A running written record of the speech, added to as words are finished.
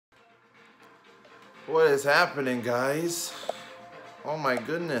What is happening, guys? Oh my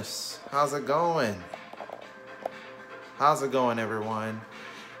goodness. How's it going? How's it going, everyone?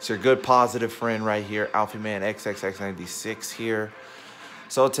 It's your good positive friend right here, AlphaMan XXX96 here.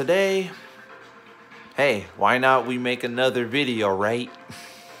 So today, hey, why not we make another video, right?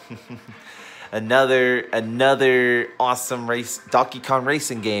 another awesome Donkey Kong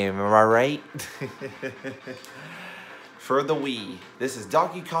racing game, am I right? For the Wii. This is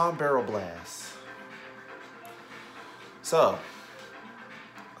Donkey Kong Barrel Blast. So,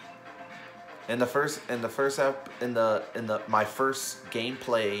 my first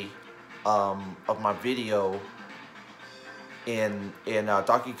gameplay of my video in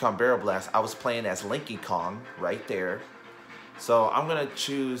Donkey Kong Barrel Blast, I was playing as Linky Kong right there. So I'm gonna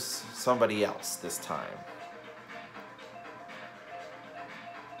choose somebody else this time.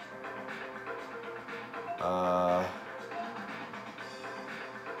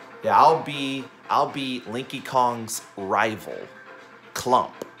 Yeah, I'll be Linky Kong's rival,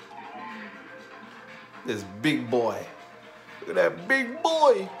 Klump. This big boy. Look at that big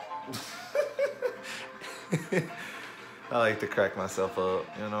boy. I like to crack myself up,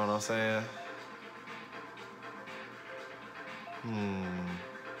 you know what I'm saying?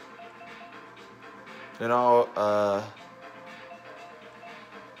 You know,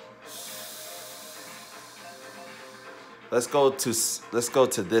 let's go to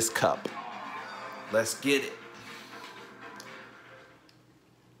this cup. Let's get it.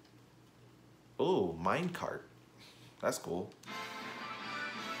 Ooh, minecart. That's cool.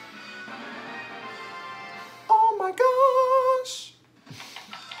 Oh my gosh!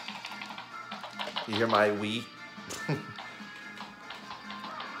 You hear my Wii?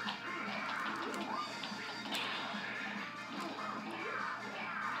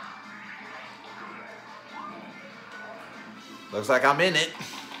 Looks like I'm in it.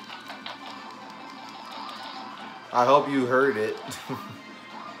 I hope you heard it.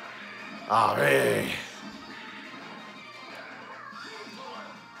 Oh, man.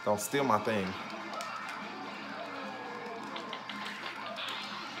 Don't steal my thing.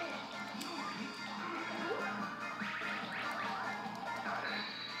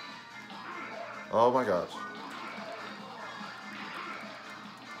 Oh my gosh.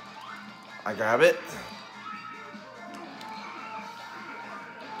 I grab it.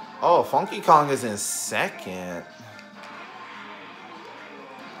 Oh, Funky Kong is in second.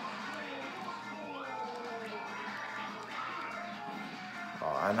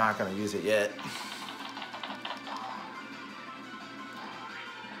 Oh, I'm not gonna use it yet.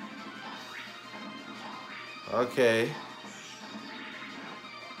 Okay.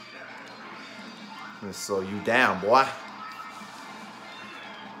 I'm gonna slow you down, boy.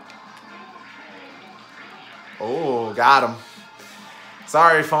 Oh, got him.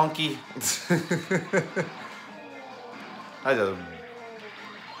 Sorry, Funky. I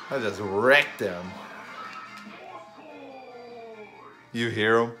just wrecked him. You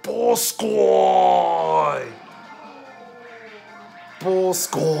hear him? Bull squad! Bull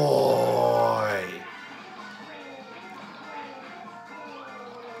squad!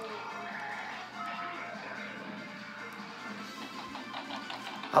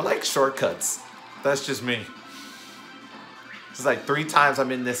 I like shortcuts. That's just me. It's like 3 times I'm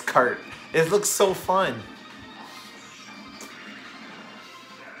in this cart. It looks so fun.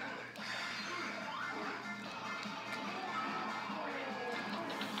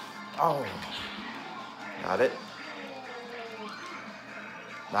 Oh. Got it.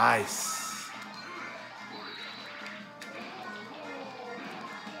 Nice.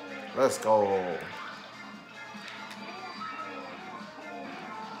 Let's go.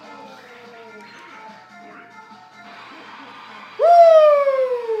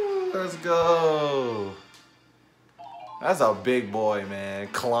 Let's go. That's a big boy, man.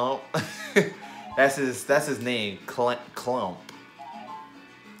 Klump. that's his name, Klump.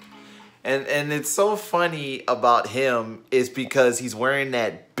 And it's so funny about him is because he's wearing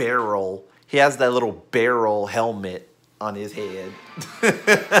that barrel. He has that little barrel helmet on his head.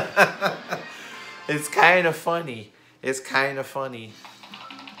 It's kind of funny. It's kind of funny.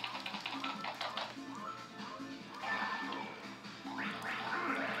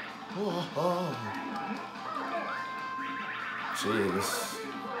 Oh. Jeez.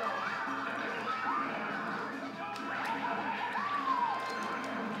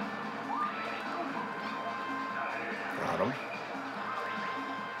 Got him.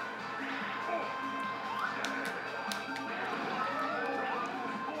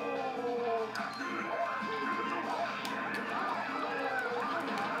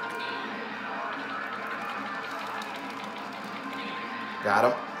 Got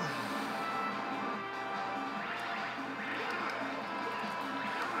him.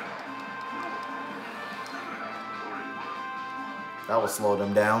 That will slow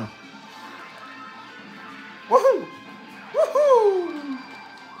them down. Woohoo! Woohoo!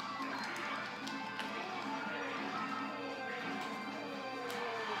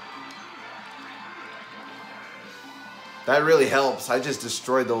 That really helps. I just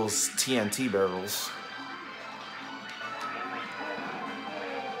destroyed those TNT barrels.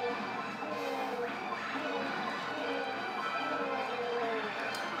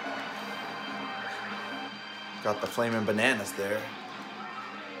 Got the flaming bananas there.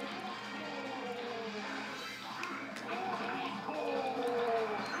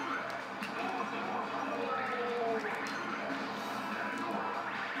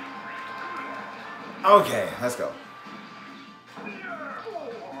 Okay, let's go.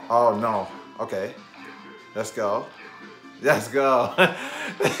 Oh no. Okay. Let's go. Let's go.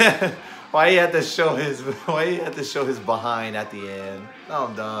 Why he had to show his behind at the end? Oh,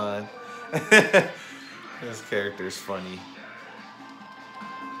 I'm done. This character's funny.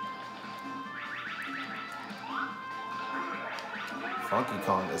 Funky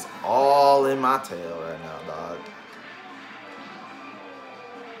Kong is all in my tail right now, dog.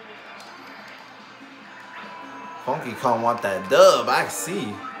 Funky Kong want that dub. I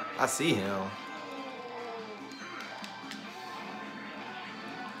see him.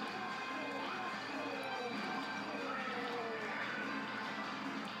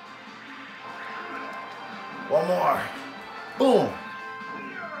 One more. Boom.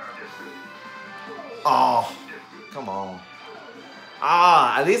 Oh, come on.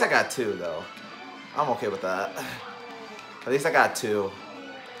 Ah, at least I got two, though. I'm okay with that. At least I got two.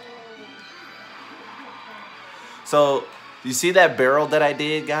 So, you see that barrel that I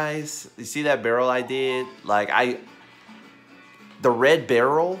did, guys? You see that barrel I did? Like, the red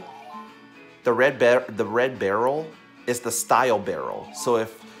barrel is the style barrel. So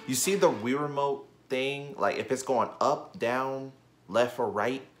if you see the Wii Remote thing, like if it's going up, down, left or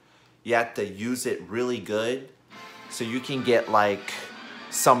right, you have to use it really good so you can get like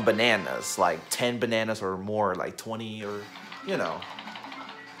some bananas, like 10 bananas or more, like 20 or, you know.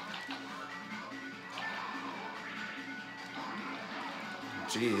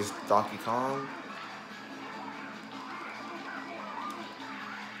 Jeez, Donkey Kong.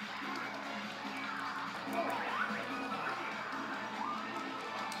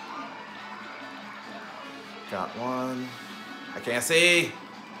 Got one. I can't see.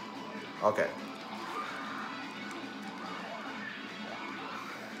 Okay.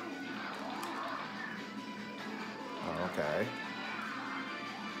 Okay.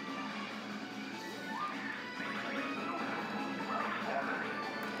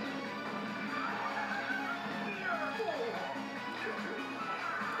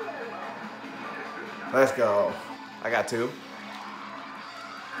 Let's go. I got two.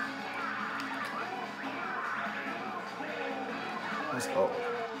 Let's go.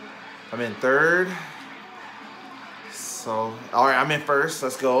 I'm in third. So, all right, I'm in first.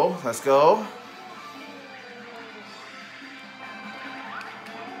 Let's go. Let's go.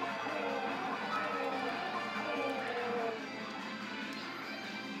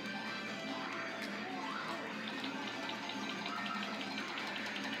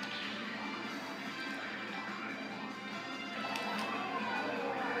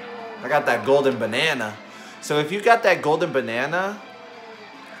 I got that golden banana. So if you got that golden banana,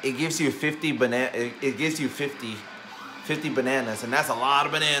 it gives you 50 banana. It gives you 50 bananas, and that's a lot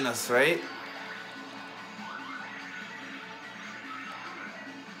of bananas, right?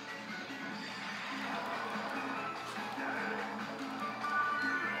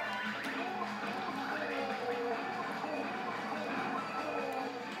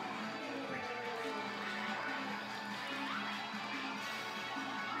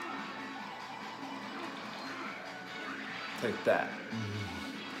 Take that.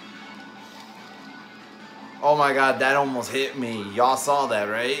 Oh my God, that almost hit me. Y'all saw that,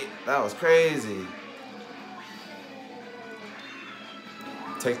 right? That was crazy.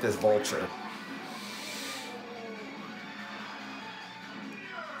 Take this vulture.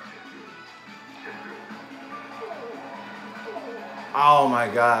 Oh my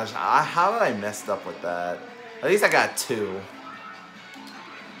gosh, how did I mess up with that? At least I got two.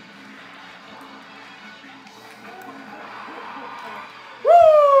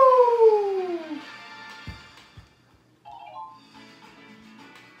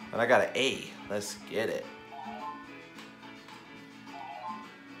 And I got an A. Let's get it.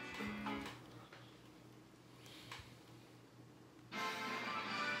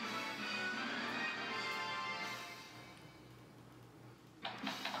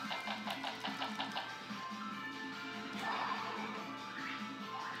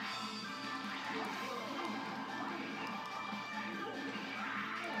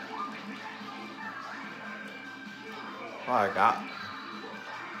 my God.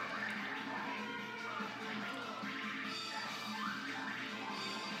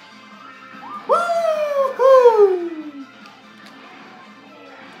 Woo-hoo!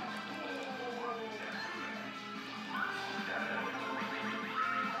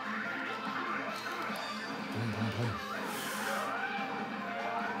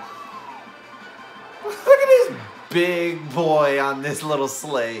 Look at this big boy on this little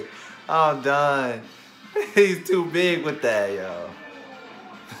sleigh. I'm done. He's too big with that, yo.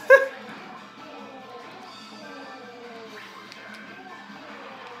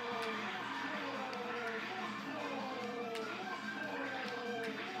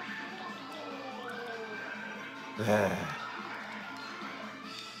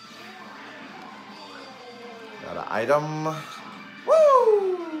 Got an item. Woo!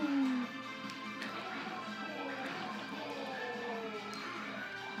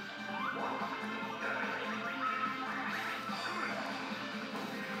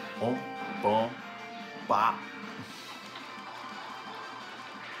 Boom, boom, bop.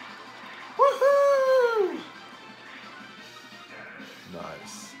 Woohoo!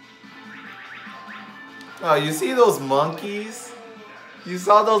 Nice. Oh, you see those monkeys? You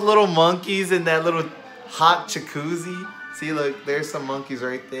saw those little monkeys in that little hot jacuzzi? See, look, there's some monkeys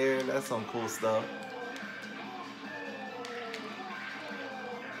right there. That's some cool stuff.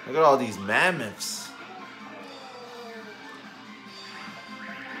 Look at all these mammoths.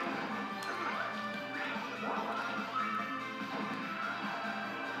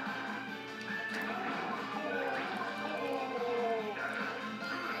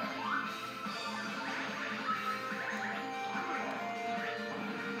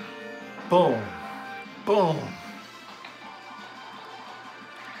 Boom. Boom.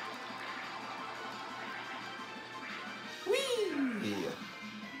 Whee!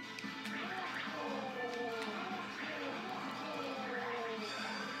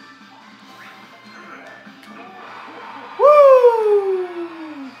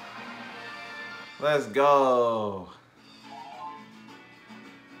 Woo! Let's go.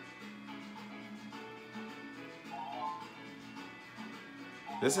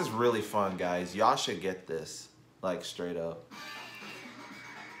 This is really fun, guys. Y'all should get this, like, straight up.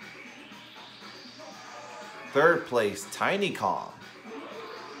 Third place, Tiny Kong.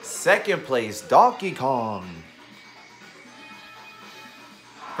 Second place, Donkey Kong.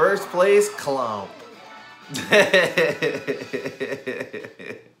 First place, Klump.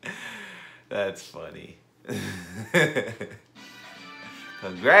 That's funny.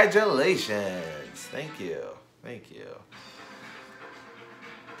 Congratulations. Thank you. Thank you.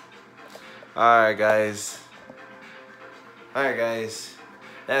 Alright, guys. Alright, guys.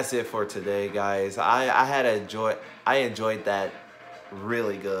 That's it for today, guys. I enjoyed that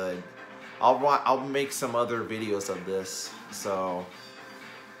really good. I'll make some other videos of this. So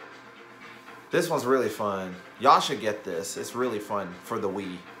this one's really fun. Y'all should get this. It's really fun for the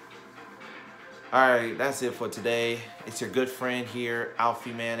Wii. Alright, that's it for today. It's your good friend here,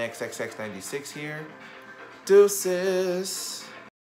 Alfie Man XXX96 here. Deuces.